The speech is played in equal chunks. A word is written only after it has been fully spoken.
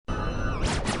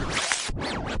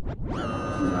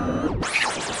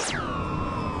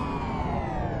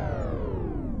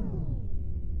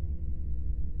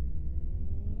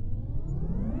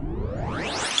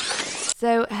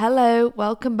So, hello,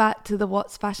 welcome back to the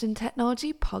What's Fashion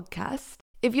Technology podcast.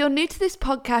 If you're new to this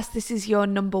podcast, this is your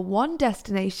number one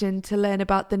destination to learn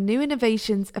about the new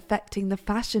innovations affecting the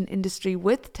fashion industry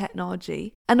with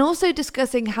technology, and also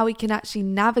discussing how we can actually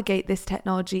navigate this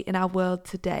technology in our world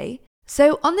today.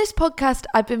 So on this podcast,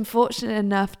 I've been fortunate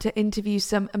enough to interview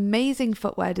some amazing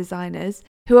footwear designers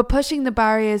who are pushing the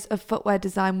barriers of footwear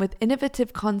design with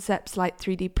innovative concepts like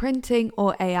 3D printing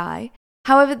or AI.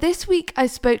 However, this week I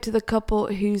spoke to the couple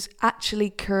who's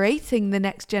actually creating the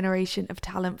next generation of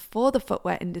talent for the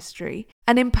footwear industry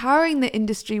and empowering the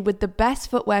industry with the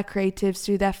best footwear creatives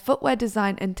through their footwear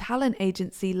design and talent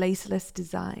agency, Laceless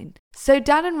Design. So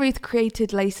Dan and Ruth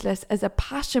created Laceless as a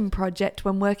passion project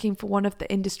when working for one of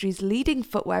the industry's leading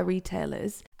footwear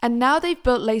retailers. And now they've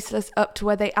built Laceless up to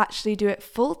where they actually do it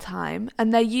full time,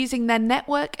 and they're using their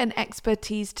network and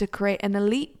expertise to create an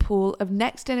elite pool of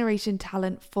next generation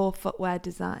talent for footwear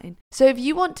design. So if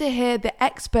you want to hear the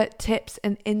expert tips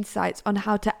and insights on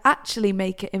how to actually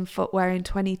make it in footwear in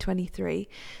 2023,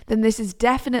 then this is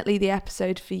definitely the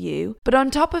episode for you. But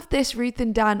on top of this, Ruth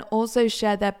and Dan also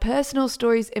share their personal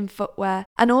stories in footwear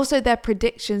and also their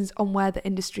predictions on where the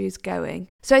industry is going.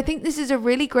 So I think this is a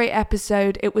really great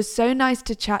episode. It was so nice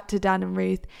to chat to Dan and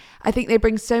Ruth. I think they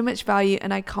bring so much value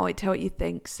and I can't wait to hear what you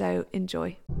think. So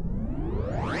enjoy.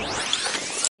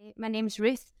 My name's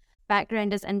Ruth.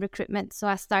 Background is in recruitment. So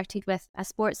I started with a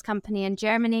sports company in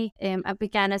Germany. I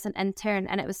began as an intern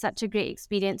and it was such a great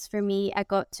experience for me. I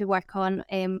got to work on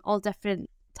all different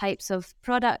types of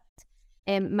product.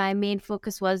 My main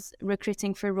focus was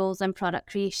recruiting for roles in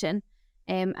product creation.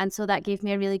 And so that gave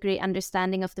me a really great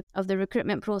understanding of the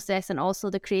recruitment process and also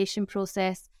the creation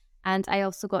process. And I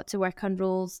also got to work on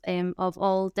roles of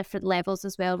all different levels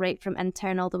as well, right from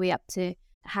intern all the way up to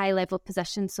high level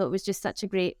positions. So it was just such a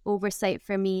great oversight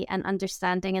for me and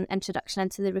understanding and introduction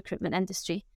into the recruitment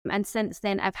industry. And since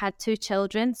then I've had 2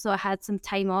 children, so I had some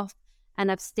time off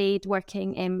and I've stayed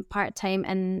working part-time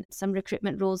in some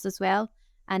recruitment roles as well.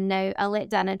 And now I'll let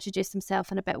Dan introduce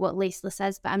himself and a bit what Laceless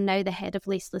is, but I'm now the head of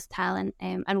Laceless Talent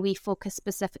and we focus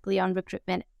specifically on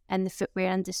recruitment in the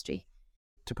footwear industry.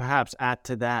 To perhaps add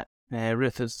to that,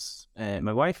 Ruth is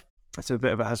my wife. It's a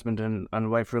bit of a husband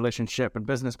and wife relationship and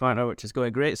business partner, which is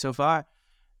going great so far.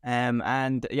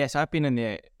 And yes, I've been in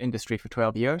the industry for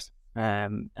 12 years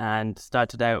and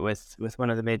started out with one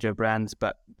of the major brands,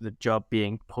 but the job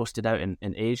being posted out in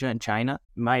Asia and China.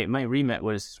 My remit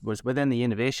was within the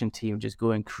innovation team, just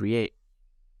go and create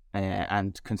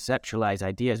and conceptualize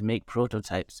ideas, make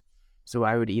prototypes. So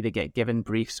I would either get given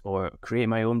briefs or create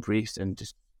my own briefs and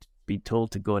just be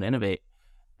told to go and innovate.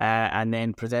 And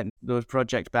then present those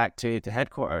projects back to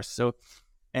headquarters. So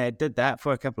did that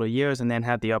for a couple of years and then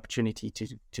had the opportunity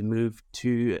to move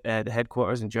to the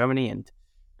headquarters in Germany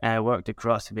and worked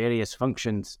across various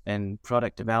functions in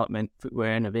product development,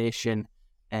 footwear innovation,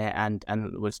 and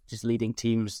was just leading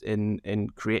teams in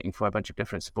creating for a bunch of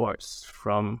different sports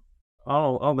from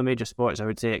all the major sports, I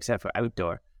would say, except for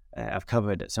outdoor. I've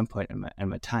covered at some point in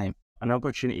my time. An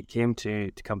opportunity came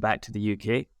to come back to the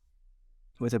UK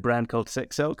with a brand called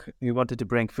Six Silk. We wanted to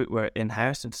bring footwear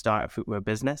in-house and start a footwear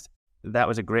business. That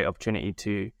was a great opportunity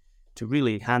to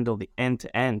really handle the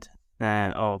end-to-end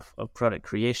of product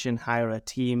creation, hire a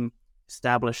team,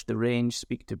 establish the range,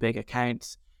 speak to big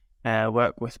accounts,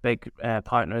 work with big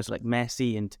partners like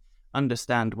Messi and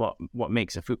understand what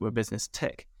makes a footwear business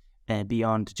tick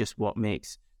beyond just what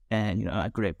makes a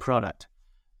great product.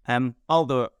 All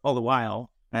the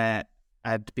while,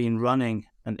 I'd been running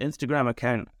an Instagram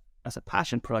account as a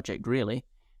passion project, really.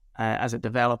 As a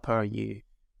developer, you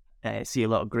see a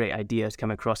lot of great ideas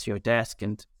come across your desk,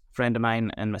 and a friend of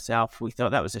mine and myself, we thought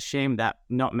that was a shame that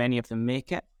not many of them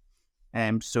make it.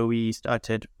 So we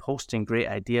started posting great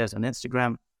ideas on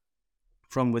Instagram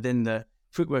from within the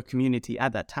footwear community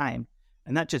at that time.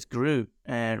 And that just grew,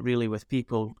 really, with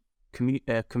people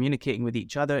communicating with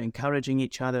each other, encouraging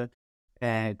each other,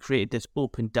 created this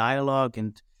open dialogue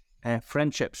and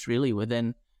friendships, really,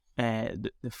 within the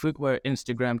footwear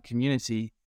Instagram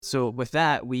community. So with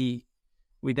that, we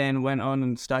then went on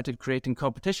and started creating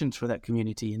competitions for that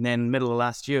community. And then middle of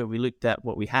last year, we looked at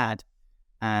what we had.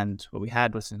 And what we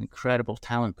had was an incredible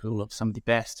talent pool of some of the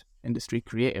best industry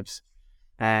creatives.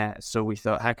 So we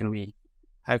thought, how can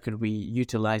we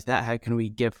utilize that? How can we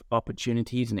give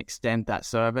opportunities and extend that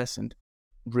service? And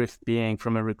Ruth, being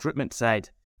from a recruitment side,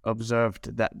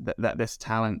 observed that this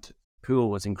talent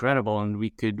pool was incredible, and we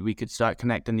could start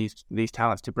connecting these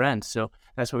talents to brands. So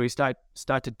that's what we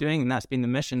started doing, and that's been the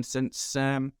mission since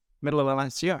middle of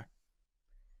last year.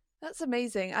 That's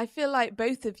amazing. I feel like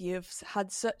both of you have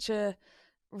had such a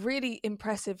really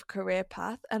impressive career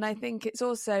path, and I think it's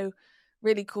also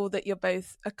really cool that you're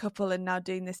both a couple and now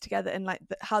doing this together, and like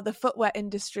how the footwear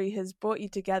industry has brought you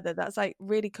together. That's like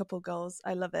really couple goals.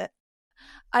 I love it.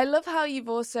 I love how you've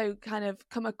also kind of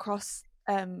come across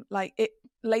like it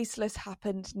Laceless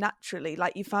happened naturally.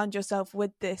 Like you found yourself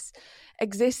with this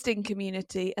existing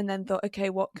community and then thought, okay,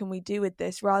 what can we do with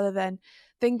this, rather than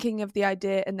thinking of the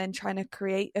idea and then trying to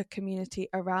create a community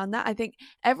around that. I think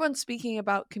everyone's speaking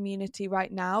about community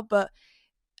right now, but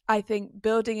I think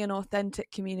building an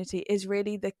authentic community is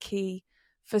really the key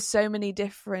for so many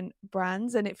different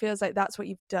brands, and it feels like that's what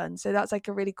you've done. So that's like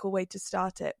a really cool way to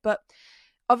start it. But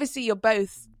obviously you're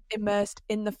both immersed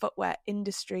in the footwear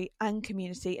industry and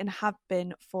community and have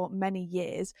been for many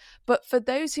years. But for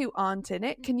those who aren't in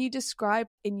it, can you describe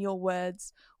in your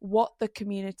words what the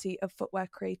community of footwear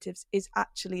creatives is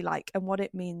actually like and what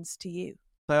it means to you?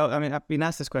 So, I mean, I've been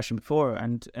asked this question before,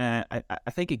 and I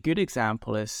think a good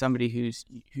example is somebody who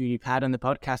you've had on the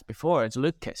podcast before. It's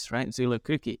Lucas, right? Zulu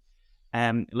Cookie.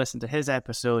 Listen to his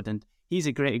episode, and he's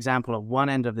a great example of one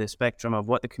end of the spectrum of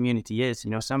what the community is.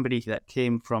 You know, somebody that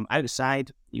came from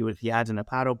outside. He had an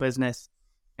apparel business,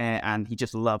 and he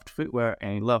just loved footwear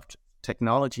and he loved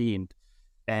technology,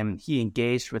 and he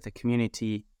engaged with the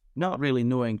community, not really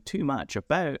knowing too much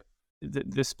about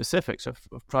the specifics of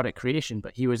product creation,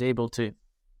 but he was able to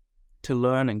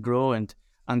learn and grow and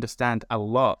understand a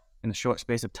lot in a short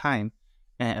space of time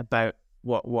about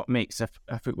what makes a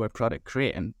footwear product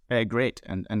great and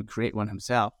create one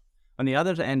himself. On the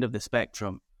other end of the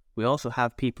spectrum, we also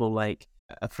have people like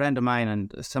a friend of mine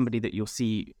and somebody that you'll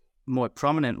see more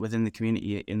prominent within the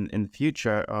community in the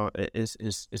future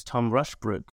is Tom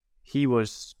Rushbrook. He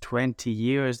was 20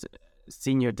 years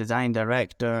senior design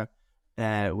director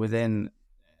within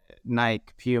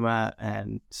Nike, Puma,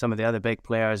 and some of the other big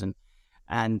players,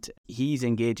 and he's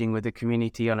engaging with the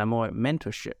community on a more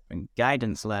mentorship and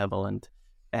guidance level,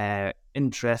 and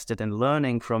interested in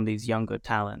learning from these younger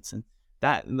talents. And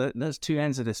there's two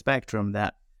ends of the spectrum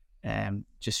that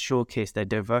just showcase the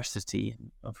diversity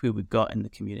of who we've got in the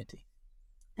community.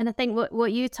 And I think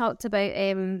what you talked about,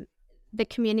 the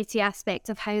community aspect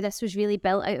of how this was really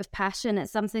built out of passion,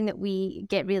 it's something that we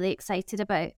get really excited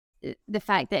about. The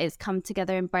fact that it's come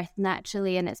together and birthed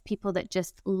naturally, and it's people that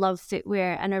just love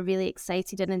footwear and are really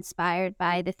excited and inspired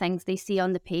by the things they see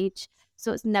on the page.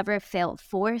 So it's never felt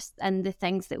forced, and the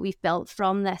things that we've built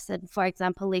from this, and for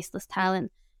example, Laceless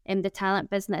Talent in the talent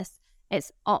business,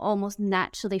 it's almost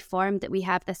naturally formed that we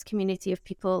have this community of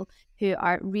people who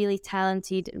are really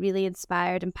talented, really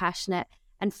inspired and passionate.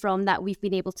 And from that, we've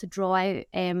been able to draw out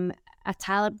a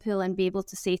talent pool and be able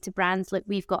to say to brands, look,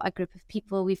 we've got a group of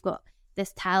people, we've got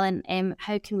this talent,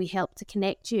 how can we help to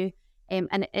connect you?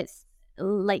 And it's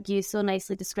like you so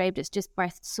nicely described, it's just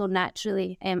birthed so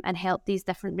naturally and helped these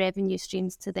different revenue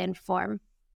streams to then form.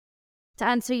 To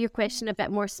answer your question a bit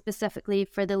more specifically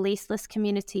for the Laceless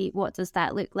community, what does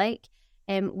that look like?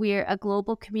 We're a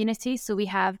global community, so we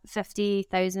have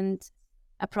 50,000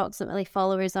 approximately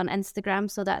followers on Instagram,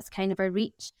 so that's kind of our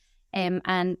reach,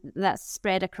 and that's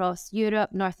spread across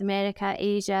Europe, North America,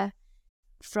 Asia.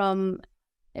 From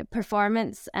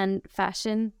performance and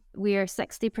fashion, we are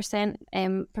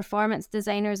 60% performance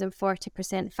designers and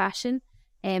 40% fashion,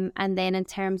 and then in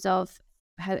terms of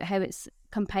how it's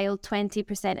compiled,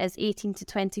 20% is 18 to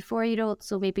 24 year olds,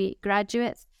 so maybe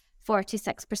graduates,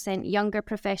 46% younger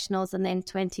professionals, and then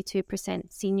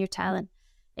 22% senior talent.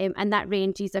 And that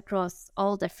ranges across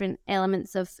all different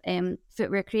elements of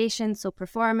footwear creation, so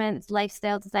performance,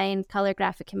 lifestyle design, colour,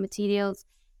 graphic and materials.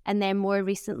 And then more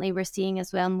recently, we're seeing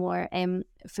as well more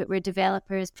footwear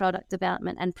developers, product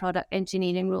development and product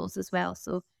engineering roles as well.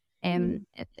 So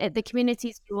the community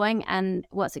is growing, and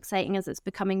what's exciting is it's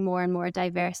becoming more and more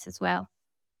diverse as well.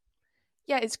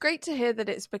 Yeah, it's great to hear that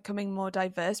it's becoming more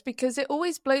diverse, because it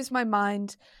always blows my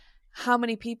mind how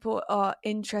many people are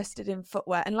interested in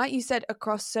footwear. And like you said,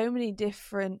 across so many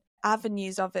different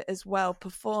avenues of it as well,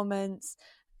 performance,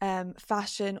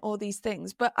 fashion, all these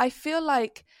things. But I feel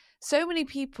like so many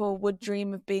people would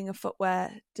dream of being a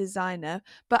footwear designer,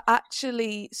 but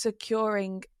actually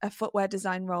securing a footwear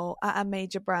design role at a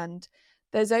major brand,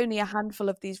 there's only a handful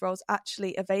of these roles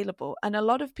actually available. And a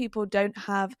lot of people don't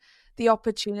have the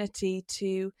opportunity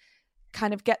to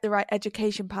kind of get the right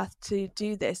education path to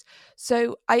do this.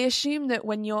 So I assume that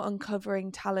when you're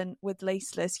uncovering talent with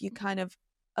Laceless, you kind of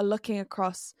are looking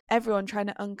across everyone, trying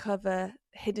to uncover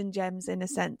hidden gems in a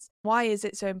sense. Why is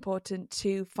it so important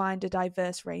to find a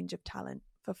diverse range of talent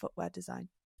for footwear design?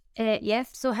 Yes,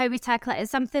 so how we tackle it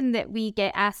is something that we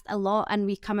get asked a lot and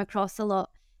we come across a lot.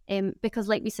 Because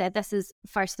like we said, this is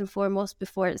first and foremost,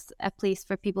 before it's a place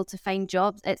for people to find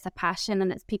jobs, it's a passion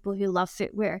and it's people who love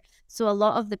footwear. So a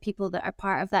lot of the people that are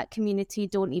part of that community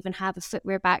don't even have a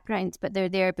footwear background, but they're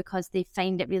there because they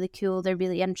find it really cool, they're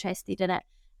really interested in it,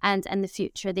 and in the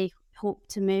future they hope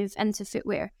to move into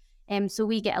footwear. So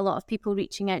we get a lot of people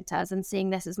reaching out to us and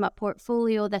saying, this is my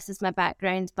portfolio, this is my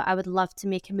background, but I would love to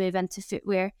make a move into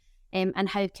footwear, and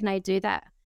how can I do that?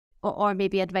 Or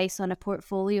maybe advice on a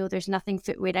portfolio. There's nothing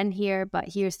footwear in here, but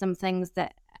here's some things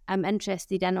that I'm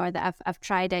interested in or that I've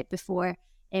tried out before,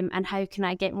 and how can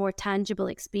I get more tangible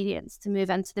experience to move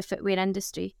into the footwear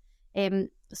industry?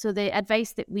 So the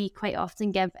advice that we quite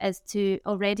often give is to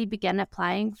already begin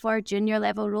applying for junior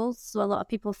level roles. So a lot of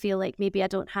people feel like, maybe I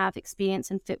don't have experience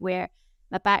in footwear,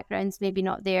 my background's maybe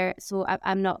not there, so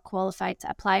I'm not qualified to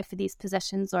apply for these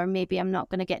positions, or maybe I'm not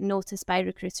going to get noticed by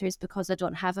recruiters because I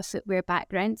don't have a footwear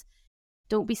background.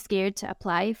 Don't be scared to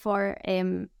apply for,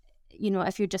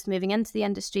 if you're just moving into the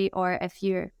industry, or if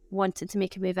you're wanting to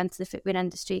make a move into the footwear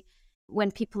industry.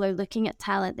 When people are looking at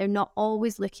talent, they're not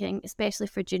always looking, especially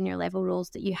for junior level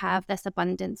roles, that you have this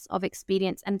abundance of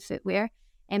experience in footwear,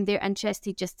 and they're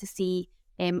interested just to see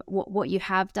what you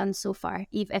have done so far.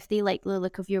 If they like the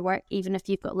look of your work, even if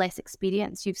you've got less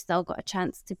experience, you've still got a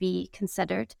chance to be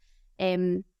considered.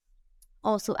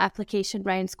 Also, application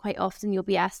rounds, quite often you'll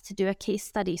be asked to do a case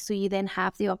study, so you then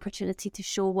have the opportunity to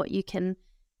show what you can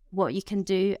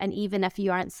do, and even if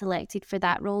you aren't selected for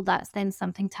that role, that's then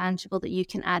something tangible that you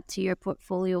can add to your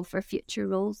portfolio for future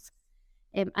roles.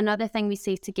 Another thing we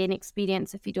say to gain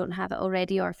experience, if you don't have it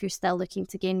already, or if you're still looking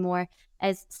to gain more,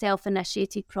 is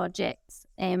self-initiated projects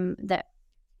that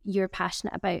you're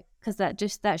passionate about, because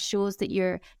that shows that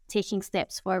you're taking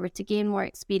steps forward to gain more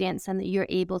experience, and that you're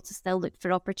able to still look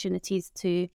for opportunities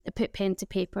to put pen to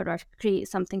paper or create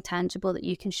something tangible that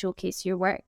you can showcase your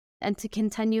work, and to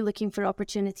continue looking for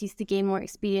opportunities to gain more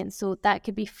experience. So that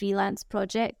could be freelance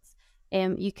projects.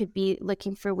 You could be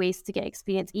looking for ways to get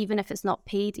experience, even if it's not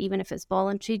paid, even if it's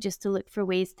voluntary, just to look for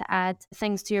ways to add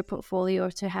things to your portfolio,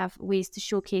 or to have ways to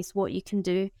showcase what you can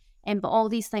do. But all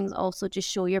these things also just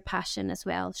show your passion as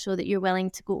well, show that you're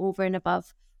willing to go over and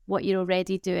above what you're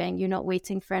already doing. You're not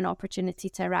waiting for an opportunity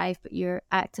to arrive, but you're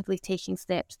actively taking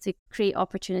steps to create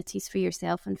opportunities for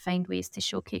yourself and find ways to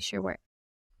showcase your work.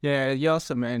 Yeah, you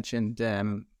also mentioned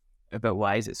about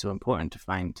why is it so important to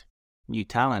find new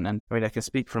talent. And I mean, I can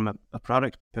speak from a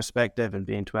product perspective, and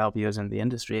being 12 years in the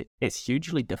industry, it's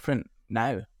hugely different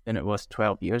now than it was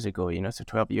 12 years ago. So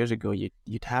 12 years ago,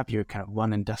 you'd have your kind of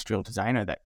one industrial designer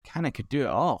that kind of could do it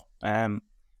all. But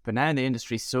now the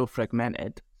industry is so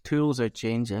fragmented, tools are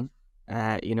changing.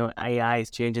 AI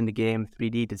is changing the game,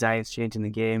 3D design is changing the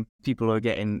game. People are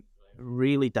getting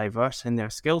really diverse in their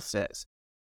skill sets.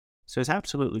 So it's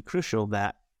absolutely crucial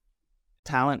that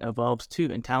talent evolves too,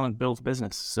 and talent builds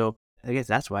business. So I guess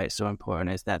that's why it's so important,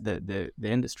 is that the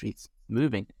industry's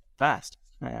moving fast.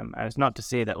 And it's not to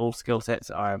say that old skill sets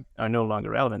are no longer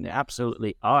relevant. They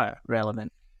absolutely are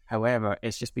relevant. However,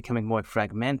 it's just becoming more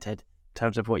fragmented in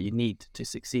terms of what you need to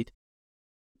succeed.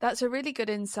 That's a really good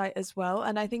insight as well.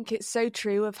 And I think it's so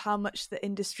true of how much the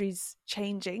industry's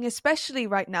changing, especially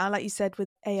right now, like you said, with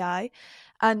AI.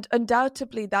 And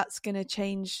undoubtedly, that's going to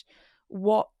change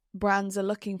what brands are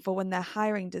looking for when they're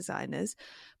hiring designers.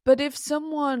 But if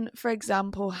someone, for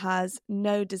example, has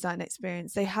no design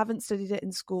experience, they haven't studied it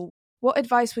in school, what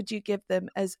advice would you give them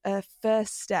as a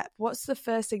first step? What's the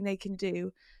first thing they can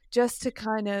do just to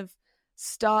kind of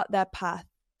start their path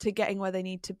to getting where they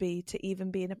need to be to even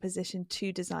be in a position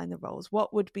to design the roles?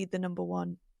 What would be the number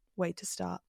one way to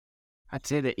start? I'd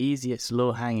say the easiest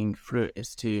low-hanging fruit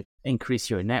is to increase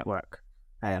your network.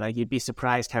 You'd be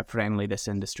surprised how friendly this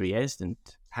industry is, and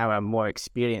how a more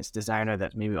experienced designer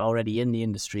that's maybe already in the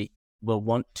industry will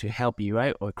want to help you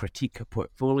out, or critique a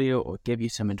portfolio, or give you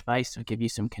some advice, or give you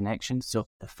some connections. So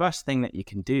the first thing that you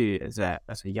can do as a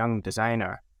young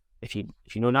designer, if you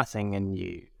know nothing and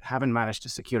you haven't managed to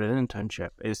secure an internship,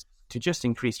 is to just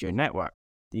increase your network.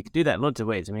 You can do that loads of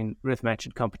ways. I mean, Ruth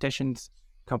mentioned competitions.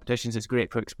 Competitions is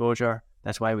great for exposure.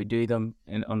 That's why we do them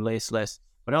on Laceless.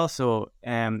 But also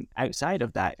outside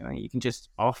of that, you can just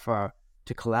offer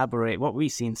to collaborate. What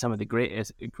we've seen some of the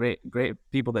great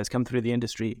people that's come through the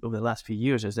industry over the last few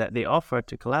years is that they offer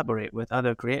to collaborate with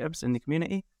other creatives in the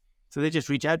community. So they just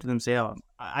reach out to them and say, oh,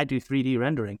 I do 3D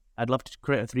rendering. I'd love to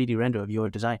create a 3D render of your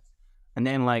design. And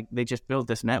then they just build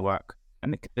this network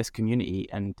and this community,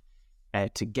 and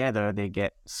together they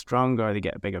get stronger, they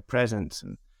get a bigger presence.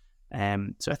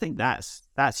 And so I think that's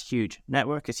huge.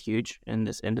 Network is huge in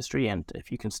this industry, and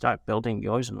if you can start building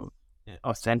yours and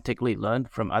authentically learn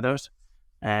from others,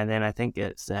 and then I think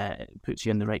it puts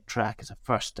you in the right track as a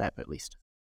first step at least.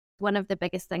 one of the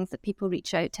biggest things that people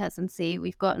reach out to us and say,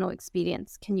 we've got no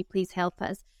experience, can you please help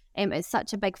us? It's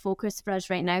such a big focus for us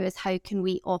right now, is how can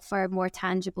we offer more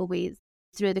tangible ways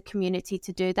through the community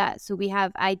to do that. So we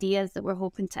have ideas that we're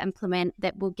hoping to implement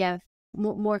that will give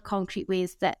more concrete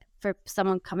ways that for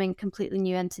someone coming completely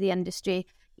new into the industry,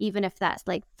 even if that's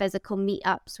like physical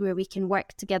meetups where we can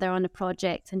work together on a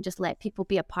project and just let people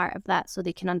be a part of that so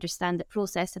they can understand the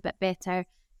process a bit better,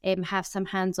 have some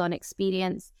hands-on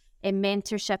experience,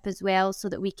 mentorship as well, so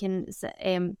that we can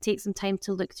take some time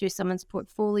to look through someone's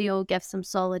portfolio, give some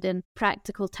solid and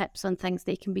practical tips on things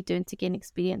they can be doing to gain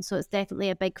experience. So it's definitely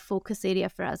a big focus area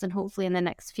for us, and hopefully in the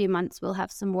next few months we'll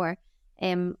have some more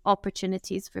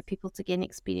opportunities for people to gain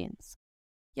experience.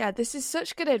 Yeah, this is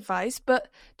such good advice, but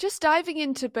just diving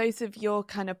into both of your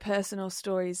kind of personal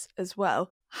stories as well,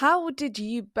 how did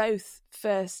you both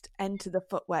first enter the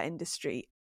footwear industry?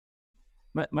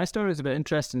 My story is a bit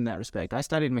interesting in that respect. I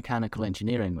studied mechanical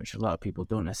engineering, which a lot of people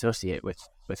don't associate with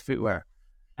footwear.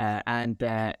 And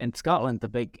in Scotland, the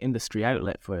big industry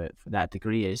outlet for that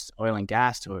degree is oil and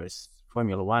gas, or is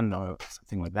Formula One or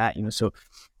something like that. So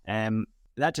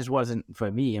that just wasn't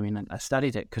for me. I mean, I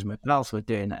studied it because my pals were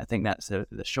doing it. I think that's the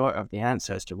short of the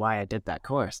answer as to why I did that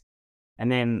course.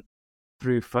 And then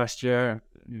through first year,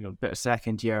 a bit of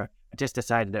second year, I just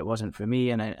decided it wasn't for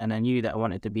me, and I knew that I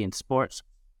wanted to be in sports.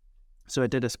 So I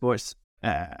did a sports,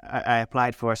 I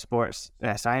applied for a sports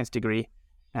science degree,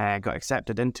 got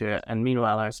accepted into it. And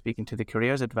meanwhile, I was speaking to the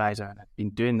careers advisor, and I've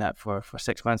been doing that for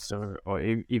 6 months or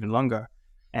even longer,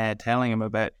 telling him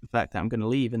about the fact that I'm going to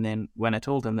leave. And then when I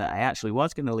told him that I actually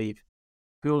was going to leave,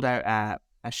 pulled out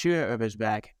a shoe out of his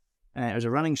bag. It was a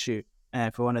running shoe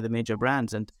for one of the major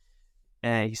brands. And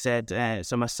he said,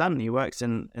 so my son, he works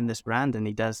in this brand, and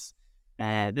he does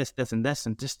this, and this,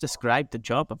 and just described the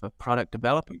job of a product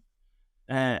developer.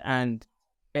 And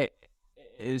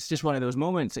it's just one of those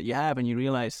moments that you have, and you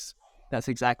realize that's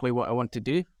exactly what I want to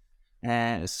do.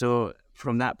 So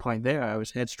from that point there, I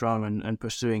was headstrong on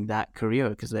pursuing that career,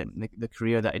 because the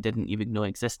career that I didn't even know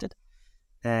existed.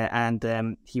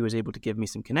 And he was able to give me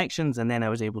some connections, and then I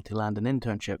was able to land an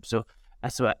internship. So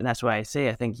that's why I say,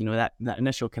 I think, that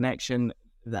initial connection,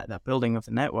 that building of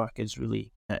the network is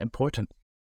really important.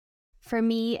 For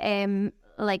me,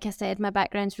 like I said, my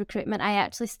background's recruitment. I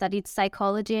actually studied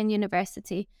psychology in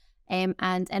university.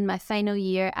 And in my final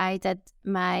year, I did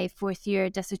my 4th year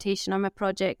dissertation on my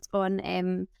project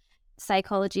on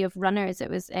psychology of runners. It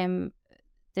was the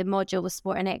module was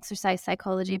sport and exercise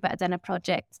psychology, but I did a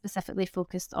project specifically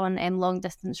focused on long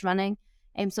distance running.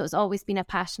 So it's always been a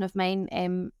passion of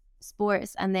mine,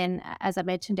 sports. And then, as I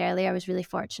mentioned earlier, I was really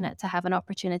fortunate to have an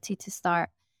opportunity to start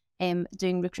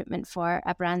doing recruitment for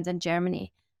a brand in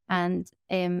Germany. And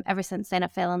ever since then, I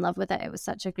fell in love with it. It was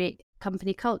such a great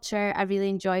company culture. I really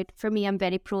enjoyed, for me, I'm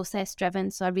very process driven.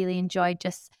 So I really enjoyed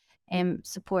just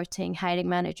supporting hiring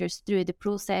managers through the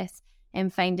process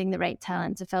and finding the right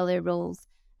talent to fill their roles.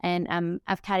 And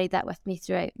I've carried that with me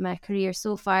throughout my career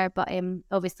so far. But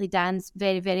obviously, Dan's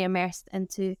very, very immersed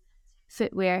into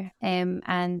footwear.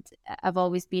 And I've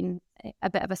always been a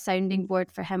bit of a sounding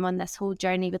board for him on this whole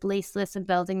journey with Laceless and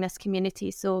building this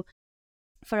community. So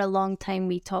for a long time,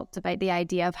 we talked about the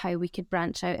idea of how we could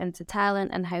branch out into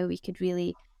talent and how we could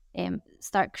really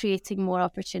start creating more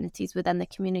opportunities within the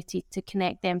community to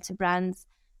connect them to brands.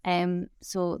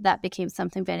 So that became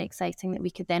something very exciting that we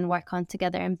could then work on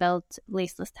together and build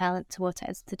Laceless Talent to what it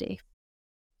is today.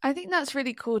 I think that's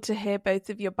really cool to hear both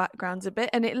of your backgrounds a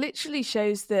bit, and it literally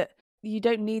shows that you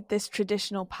don't need this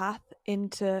traditional path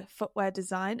into footwear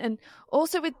design. And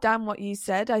also with Dan, what you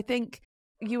said, I think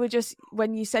you were just,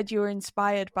 when you said you were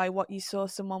inspired by what you saw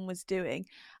someone was doing,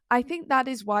 I think that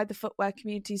is why the footwear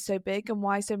community is so big and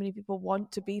why so many people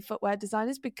want to be footwear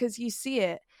designers, because you see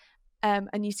it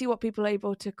and you see what people are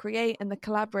able to create and the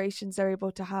collaborations they're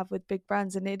able to have with big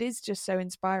brands, and it is just so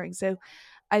inspiring. So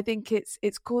I think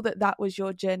it's cool that was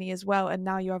your journey as well, and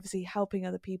now you're obviously helping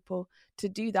other people to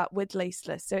do that with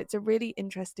Laceless. So it's a really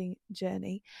interesting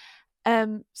journey.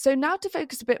 So now to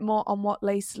focus a bit more on what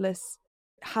Laceless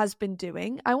has been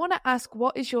doing, I want to ask,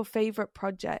 what is your favorite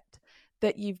project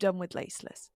that you've done with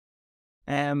Laceless?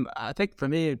 I think for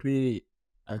me it'd be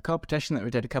a competition that we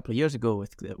did a couple of years ago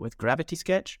with Gravity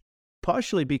Sketch,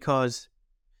 partially because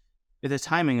the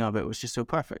timing of it was just so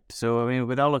perfect. So I mean,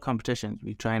 with all the competitions,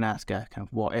 we try and ask a kind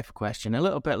of what if question, a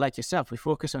little bit like yourself. We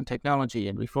focus on technology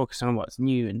and we focus on what's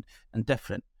new and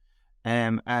different.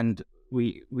 And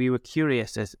we were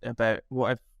curious about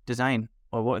what if design,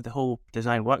 or what if the whole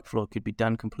design workflow could be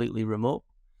done completely remote.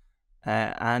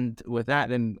 And with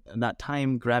that, in that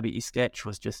time, Gravity Sketch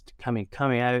was just coming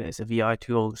out. It's a VR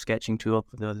tool, sketching tool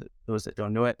for those that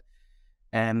don't know it.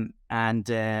 And and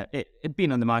it'd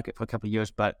been on the market for a couple of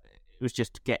years, but it was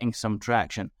just getting some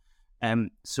traction.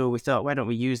 So we thought, why don't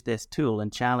we use this tool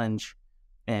and challenge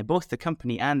both the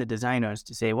company and the designers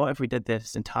to say, what if we did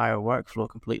this entire workflow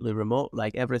completely remote,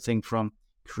 like everything from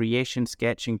creation,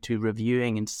 sketching to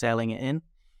reviewing and selling it in?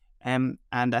 And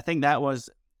I think that was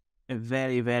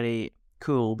very, very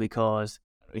cool, because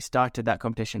we started that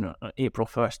competition on April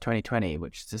 1st, 2020,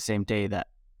 which is the same day that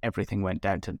everything went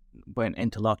into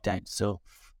lockdown. So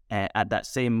at that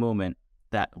same moment,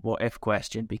 that what if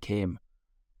question became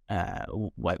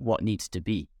what needs to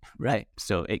be, right?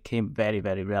 So it came very,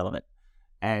 very relevant.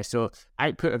 So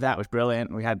output of that was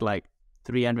brilliant. We had like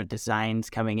 300 designs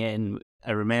coming in.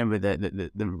 I remember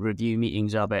the review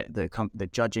meetings of it, the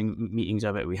judging meetings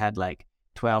of it. We had like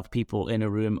 12 people in a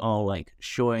room, all like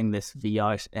showing this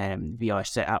VR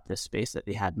setup, this space that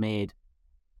they had made,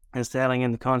 and selling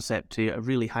in the concept to a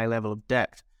really high level of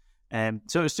depth.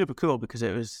 So it was super cool because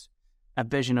it was a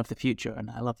vision of the future, and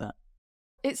I love that.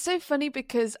 It's so funny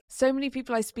because so many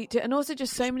people I speak to, and also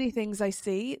just so many things I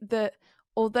see, that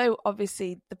although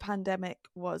obviously the pandemic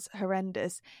was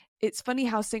horrendous, it's funny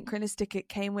how synchronistic it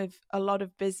came with a lot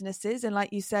of businesses. And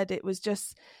like you said, it was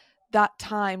just that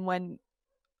time when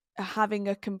having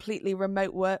a completely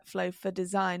remote workflow for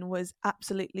design was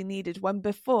absolutely needed, when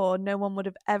before no one would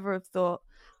have ever have thought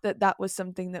that was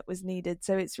something that was needed.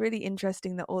 So it's really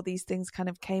interesting that all these things kind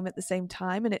of came at the same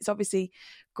time, and it's obviously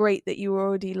great that you were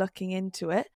already looking into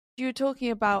it. You were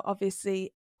talking about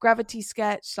obviously Gravity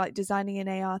Sketch, like designing in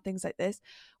AR, things like this.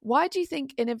 Why do you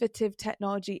think innovative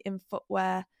technology in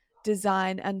footwear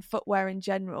design and footwear in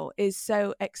general is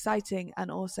so exciting and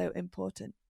also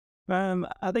important?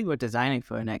 I think we're designing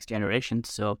for the next generation.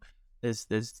 So there's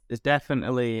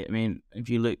definitely, I mean, if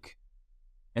you look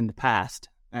in the past,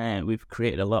 we've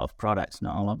created a lot of products,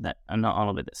 not all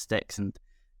of it that sticks, and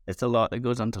it's a lot that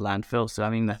goes onto landfill. So I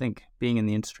mean, I think being in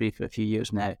the industry for a few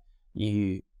years now,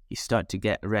 you start to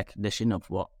get a recognition of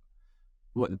what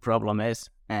the problem is,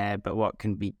 but what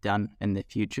can be done in the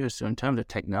future. So in terms of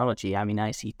technology, I mean,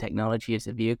 I see technology as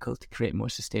a vehicle to create more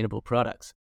sustainable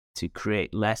products, to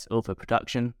create less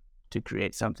overproduction, to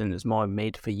create something that's more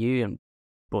made for you, and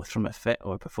both from a fit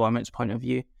or performance point of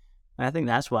view. And I think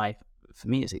that's why, for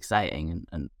me, it's exciting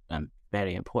and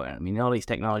very important. I mean, all these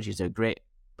technologies are great,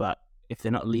 but if they're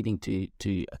not leading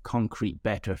to a concrete,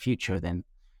 better future, then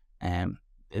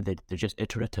they're just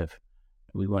iterative.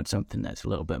 We want something that's a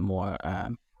little bit more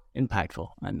impactful,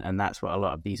 and that's what a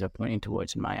lot of these are pointing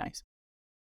towards in my eyes.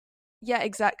 Yeah,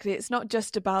 exactly. It's not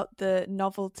just about the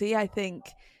novelty. I think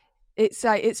it's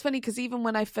funny because even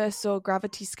when I first saw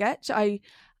Gravity Sketch, I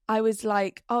was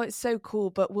like, oh, it's so cool,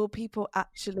 but will people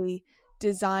actually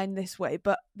design this way?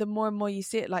 But the more and more you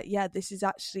see it, like, yeah, this is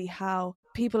actually how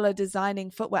people are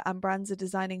designing footwear and brands are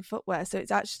designing footwear. So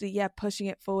it's actually, yeah, pushing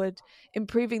it forward,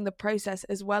 improving the process,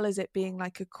 as well as it being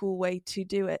like a cool way to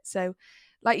do it. So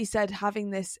like you said, having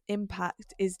this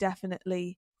impact is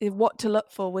definitely what to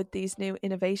look for with these new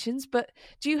innovations. But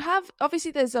do you have, obviously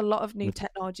there's a lot of new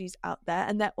technologies out there,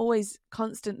 and there always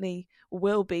constantly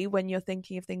will be when you're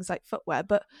thinking of things like footwear,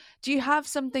 but do you have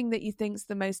something that you think is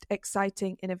the most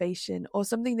exciting innovation, or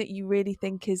something that you really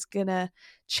think is gonna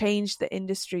change the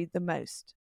industry the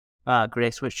most?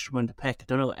 Grace, which one to pick? I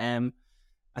don't know.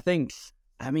 I think,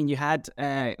 I mean, you had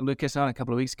Lucas on a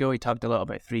couple of weeks ago. He talked a lot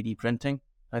about 3D printing.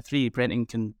 3D printing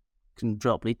can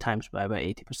drop lead times by about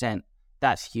 80%.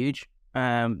 That's huge.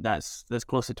 That's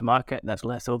closer to market. That's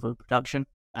less overproduction,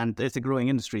 and it's a growing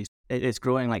industry. It's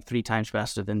growing like 3 times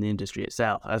faster than the industry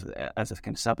itself as a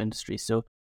kind of sub industry. So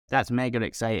that's mega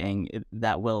exciting.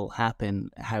 That will happen.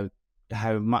 How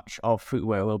much of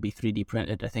footwear will be 3D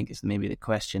printed, I think, is maybe the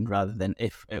question, rather than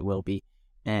if it will be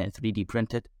 3D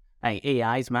printed.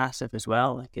 AI is massive as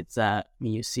well. Like it's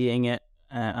you're seeing it.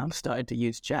 I'm starting to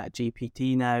use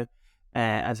ChatGPT now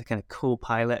as a kind of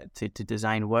co-pilot to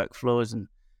design workflows,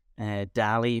 and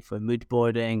DALL-E for mood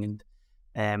boarding,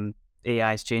 and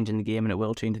AI is changing the game, and it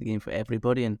will change the game for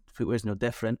everybody, and footwear is no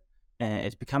different.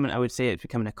 I would say it's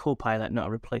becoming a co-pilot, not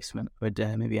a replacement. I would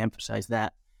maybe emphasize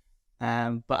that.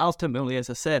 But ultimately, as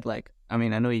I said, like, I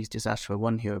mean, I know he's just asked for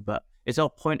one here, but it's all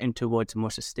pointing towards a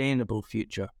more sustainable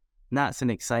future, and that's an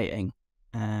exciting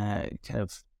kind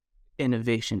of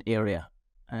innovation area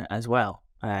as well.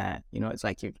 It's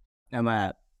like I'm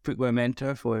a footwear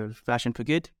mentor for Fashion for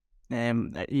Good.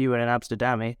 You were in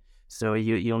Amsterdam, so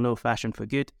you'll know Fashion for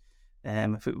Good.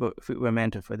 A footwear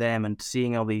mentor for them, and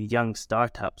seeing all these young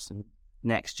startups and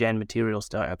next gen material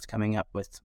startups coming up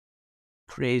with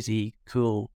crazy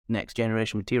cool next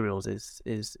generation materials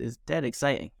is dead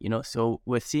exciting. So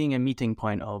we're seeing a meeting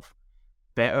point of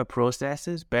better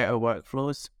processes, better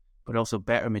workflows, but also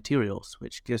better materials,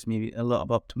 which gives me a lot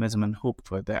of optimism and hope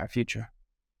for a better future.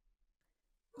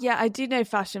 Yeah, I do know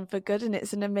Fashion for Good, and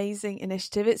it's an amazing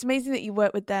initiative. It's amazing that you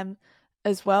work with them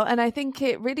as well. And I think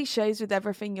it really shows with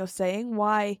everything you're saying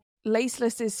why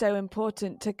Laceless is so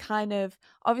important to kind of,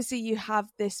 obviously you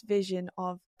have this vision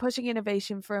of pushing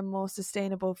innovation for a more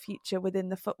sustainable future within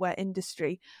the footwear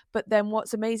industry. But then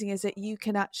what's amazing is that you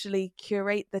can actually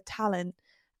curate the talent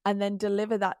and then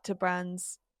deliver that to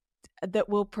brands that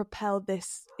will propel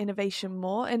this innovation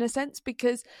more, in a sense.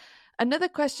 Because another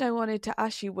question I wanted to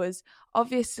ask you was,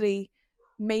 obviously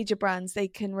major brands, they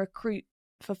can recruit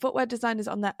for footwear designers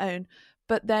on their own,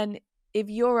 but then if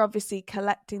you're obviously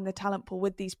collecting the talent pool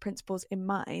with these principles in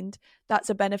mind, that's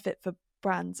a benefit for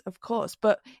brands, of course.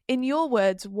 But in your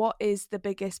words, what is the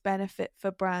biggest benefit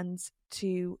for brands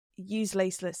to use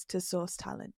Laceless to source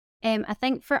talent? I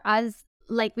think for us,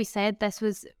 like we said, this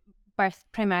was birthed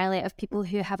primarily of people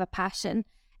who have a passion,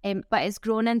 but it's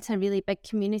grown into a really big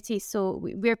community. So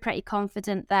we're pretty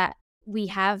confident that we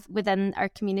have within our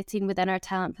community and within our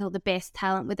talent pool the best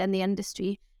talent within the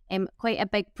industry. Quite a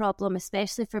big problem,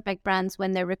 especially for big brands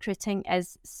when they're recruiting,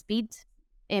 is speed.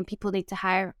 People need to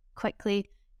hire quickly,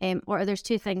 or there's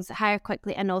two things: hire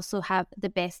quickly and also have the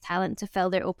best talent to fill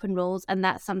their open roles. And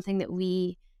that's something that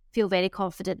we feel very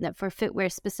confident that for footwear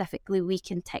specifically, we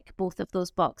can tick both of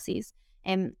those boxes.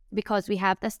 Because we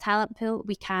have this talent pool,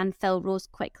 we can fill roles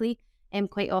quickly.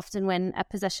 Quite often when a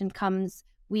position comes,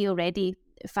 we already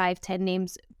 5-10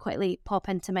 names quickly pop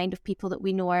into mind of people that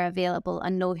we know are available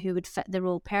and know who would fit the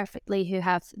role perfectly, who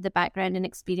have the background and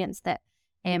experience that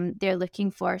they're looking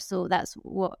for. So that's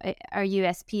what our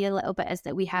USP a little bit is,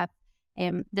 that we have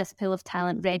this pool of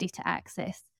talent ready to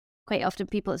access. Quite often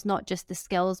people, it's not just the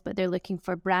skills, but they're looking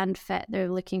for brand fit, they're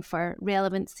looking for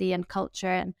relevancy and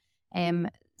culture,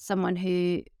 and someone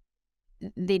who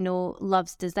they know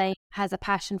loves design, has a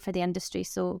passion for the industry.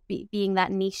 So being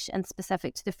that niche and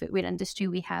specific to the footwear industry,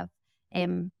 we have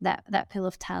that pool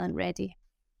of talent ready.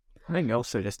 I think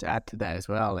also, just to add to that as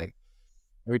well, like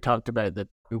we talked about, the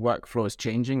workflow is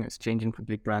changing. It's changing for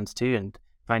big brands too, and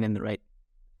finding the right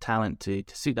talent to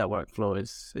suit that workflow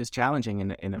is challenging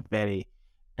in a very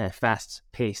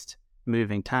fast-paced,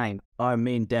 moving time. Our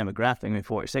main demographic,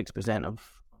 46%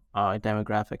 of our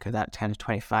demographic are that kind of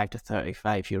 25 to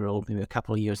 35-year-old, maybe a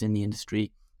couple of years in the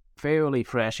industry, fairly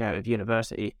fresh out of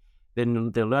university.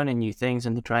 Then they're learning new things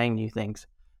and they're trying new things.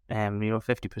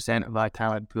 50% of our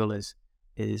talent pool is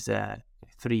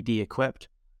 3D equipped.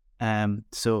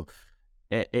 So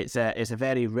it's a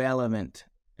very relevant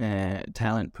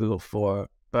talent pool for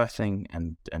birthing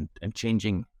and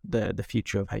changing the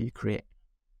future of how you create.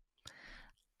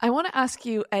 I want to ask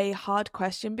you a hard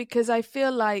question, because I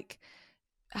feel like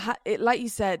you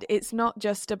said, it's not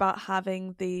just about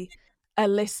having a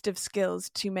list of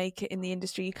skills to make it in the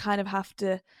industry. You kind of have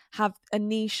to have a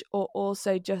niche, or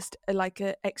also just like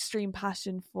a extreme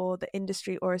passion for the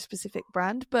industry or a specific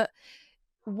brand. But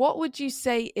what would you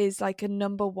say is like a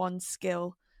number one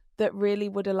skill that really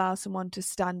would allow someone to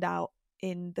stand out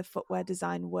in the footwear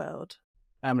design world?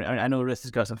 I know Ruth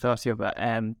has got some thoughts here, but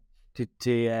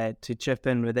to chip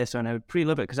in with this one, I would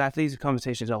pre-love it, because I have these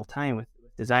conversations all the time with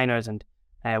designers, and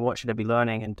what should I be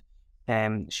learning,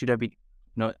 and should I be,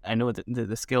 I know that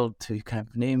the skill to kind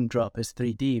of name drop is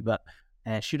 3D, but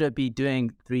should I be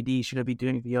doing 3D? Should I be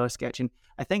doing VR sketching?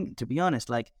 I think, to be honest,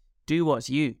 like, do what's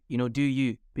you, do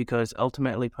you, because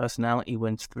ultimately personality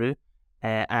wins through,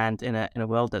 and in a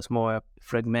world that's more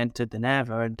fragmented than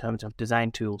ever in terms of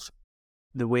design tools,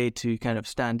 the way to kind of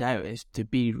stand out is to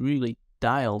be really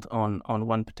dialed on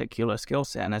one particular skill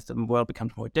set. And as the world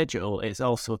becomes more digital, it's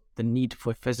also the need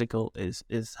for physical is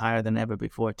higher than ever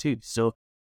before too. So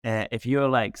if you're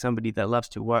like somebody that loves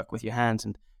to work with your hands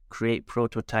and create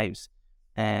prototypes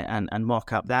and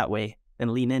mock up that way,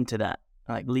 then lean into that.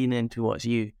 Like, lean into what's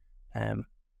you.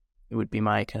 It would be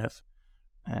my kind of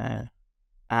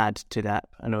add to that.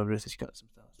 I know Ruth has got some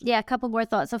thoughts. Yeah, a couple more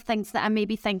thoughts of things that I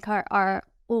maybe think are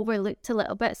overlooked a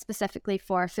little bit, specifically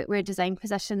for footwear design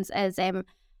positions, is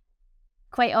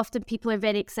quite often people are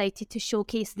very excited to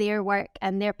showcase their work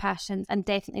and their passions, and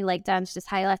definitely, like Dan's just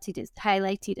highlighted,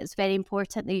 it's very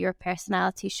important that your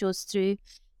personality shows through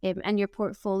in your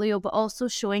portfolio, but also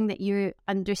showing that you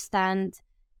understand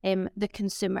the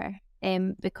consumer,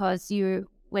 because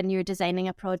when you're designing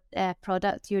a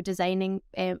product, you're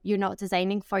not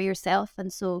designing for yourself.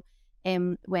 And so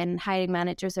when hiring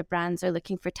managers or brands are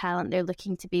looking for talent, they're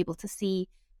looking to be able to see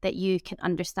that you can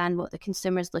understand what the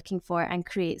consumer is looking for and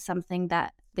create something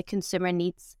that the consumer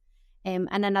needs. And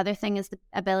another thing is the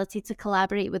ability to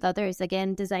collaborate with others.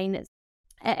 Again, design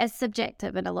is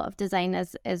subjective, and a lot of design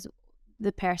is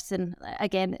the person,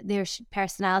 again, their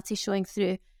personality showing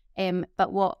through,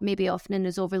 but what maybe often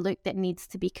is overlooked that needs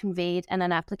to be conveyed in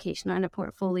an application or in a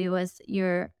portfolio is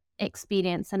your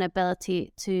experience and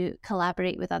ability to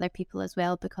collaborate with other people as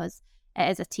well, because it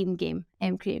is a team game.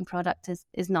 Creating product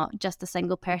is not just a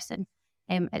single person.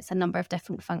 It's a number of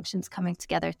different functions coming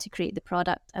together to create the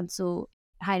product. And so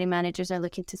hiring managers are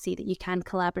looking to see that you can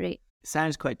collaborate. It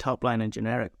sounds quite top line and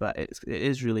generic, but it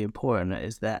is really important,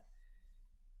 is that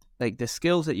like the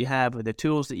skills that you have or the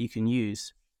tools that you can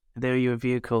use, they're your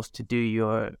vehicles to do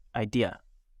your idea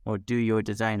or do your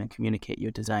design and communicate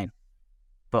your design.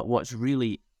 But what's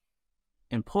really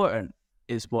important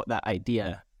is what that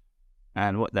idea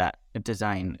and what that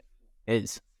design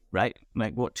is, right?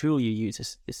 Like what tool you use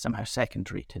is somehow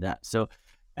secondary to that. So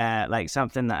like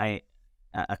something that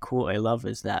a quote I love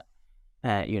is that,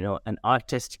 an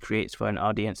artist creates for an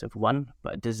audience of one,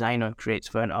 but a designer creates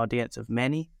for an audience of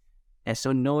many.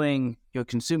 So knowing your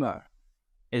consumer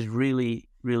is really,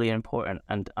 really important,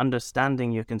 and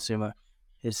understanding your consumer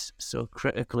is so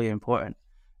critically important,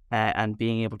 and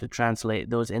being able to translate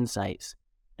those insights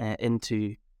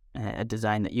into a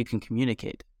design that you can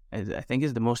communicate, I think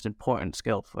is the most important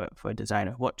skill for a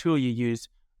designer. What tool you use,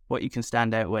 what you can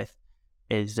stand out with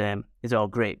is all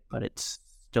great, but it's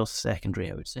still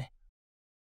secondary, I would say.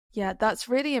 Yeah, that's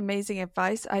really amazing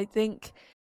advice. I think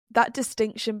that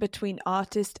distinction between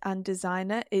artist and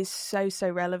designer is so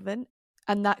relevant.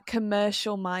 And that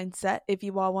commercial mindset, if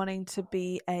you are wanting to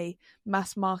be a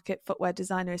mass market footwear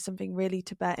designer, is something really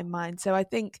to bear in mind. So I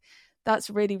think that's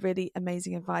really, really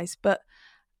amazing advice. But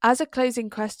as a closing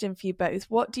question for you both,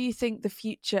 what do you think the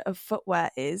future of footwear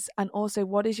is? And also,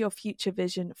 what is your future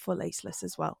vision for Laceless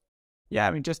as well? Yeah,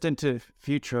 I mean, just into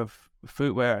future of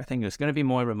footwear, I think it's going to be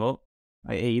more remote.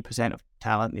 Like 80% of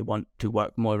talent, they want to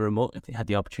work more remote if they had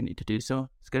the opportunity to do so.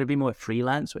 It's going to be more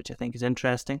freelance, which I think is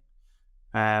interesting.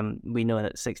 We know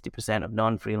that 60% of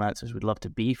non-freelancers would love to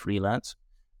be freelance,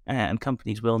 and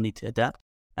companies will need to adapt.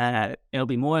 It'll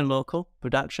be more in local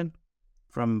production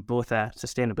from both a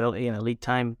sustainability and a lead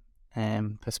time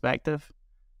perspective.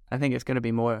 I think it's going to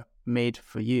be more made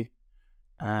for you.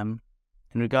 In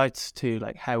regards to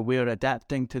like how we're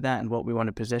adapting to that and what we want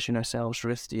to position ourselves,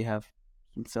 Ruth, do you have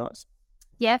some thoughts?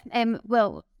 Yeah,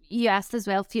 well, you asked as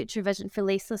well, future vision for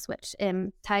Laceless, which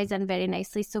ties in very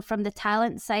nicely. So from the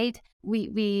talent side,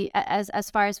 we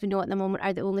as far as we know at the moment,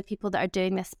 are the only people that are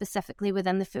doing this specifically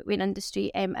within the footwear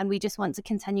industry, and we just want to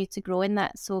continue to grow in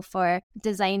that. So for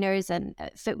designers and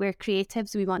footwear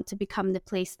creatives, we want to become the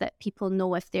place that people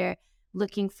know if they're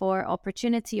looking for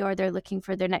opportunity or they're looking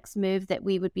for their next move, that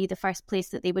we would be the first place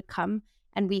that they would come.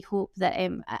 And we hope that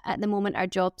at the moment our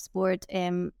jobs board,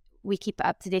 we keep it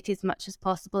up to date as much as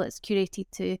possible. It's curated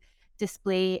to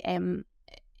display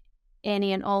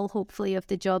any and all, hopefully, of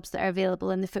the jobs that are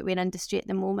available in the footwear industry at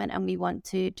the moment. And we want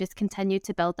to just continue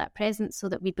to build that presence so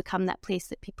that we become that place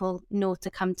that people know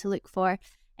to come to look for.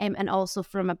 And also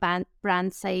from a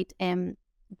brand side,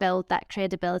 build that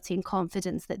credibility and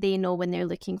confidence that they know when they're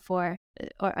looking for,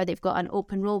 or they've got an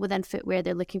open role within footwear,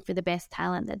 they're looking for the best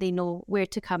talent, that they know where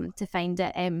to come to find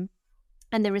it.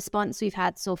 And the response we've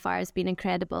had so far has been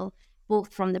incredible,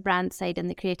 both from the brand side and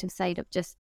the creative side, of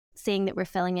just saying that we're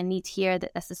filling a need here,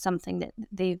 that this is something that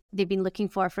they've been looking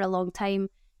for a long time,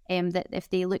 that if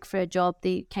they look for a job,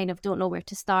 they kind of don't know where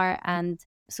to start. And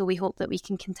so we hope that we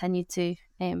can continue to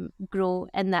grow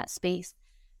in that space.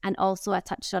 And also, I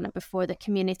touched on it before, the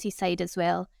community side as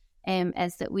well,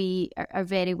 is that we are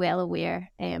very well aware.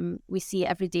 We see it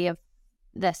every day of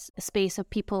this space of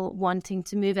people wanting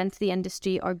to move into the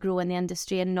industry or grow in the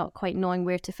industry and not quite knowing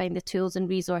where to find the tools and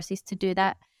resources to do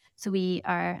that. So we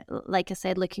are, like I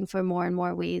said, looking for more and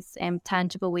more ways,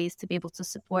 tangible ways to be able to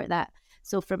support that.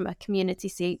 So from a community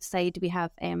side, we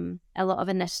have a lot of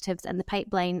initiatives in the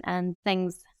pipeline and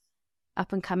things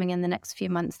up and coming in the next few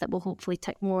months that will hopefully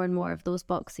tick more and more of those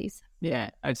boxes.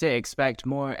 Yeah, I'd say expect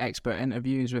more expert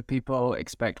interviews with people,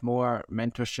 expect more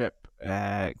mentorship,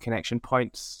 connection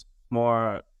points,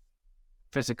 more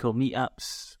physical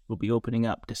meetups. We'll be opening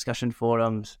up discussion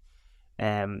forums.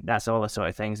 That's all the sort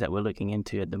of things that we're looking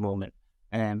into at the moment.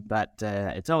 But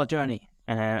it's all a journey,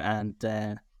 and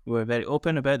we're very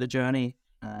open about the journey.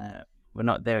 We're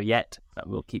not there yet, but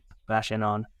we'll keep bashing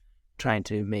on, trying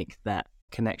to make that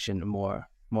connection more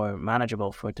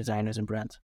manageable for designers and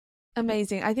brands.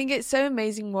 Amazing. I think it's so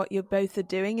amazing what you're both are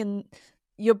doing, and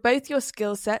your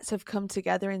skill sets have come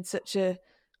together in such a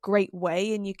great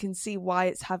way, and you can see why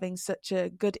it's having such a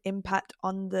good impact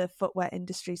on the footwear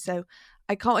industry. So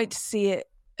I can't wait to see it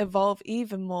evolve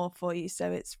even more for you.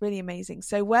 So it's really amazing.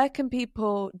 So where can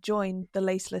people join the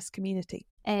Laceless community?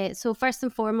 So first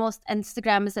and foremost,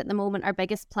 Instagram is at the moment our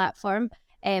biggest platform.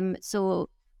 So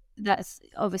that's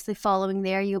obviously following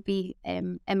there. You'll be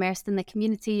immersed in the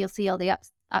community. You'll see all the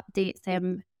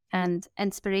updates and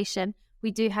inspiration.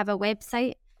 We do have a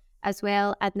website as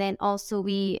well. And then also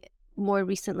we, more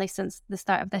recently, since the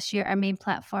start of this year, our main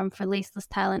platform for Laceless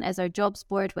talent is our jobs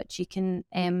board, which you can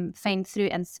find through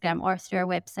Instagram or through our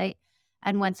website.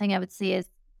 And one thing I would say is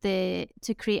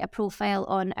to create a profile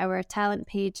on our talent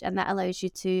page, and that allows you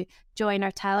to join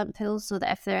our talent pool so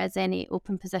that if there is any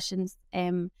open positions,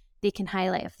 they can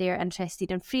highlight if they're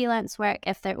interested in freelance work,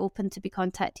 if they're open to be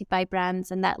contacted by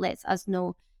brands, and that lets us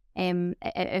know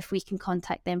if we can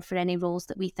contact them for any roles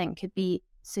that we think could be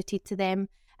suited to them.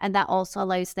 And that also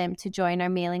allows them to join our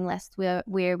mailing list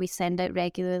where we send out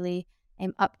regularly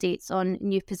updates on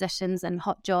new positions and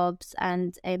hot jobs,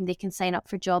 and they can sign up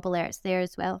for job alerts there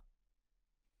as well.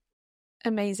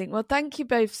 Amazing. Well, thank you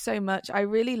both so much. I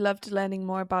really loved learning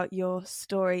more about your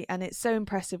story, and it's so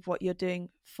impressive what you're doing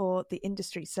for the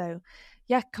industry. So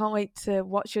yeah, can't wait to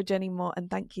watch your journey more, and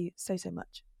thank you so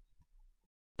much.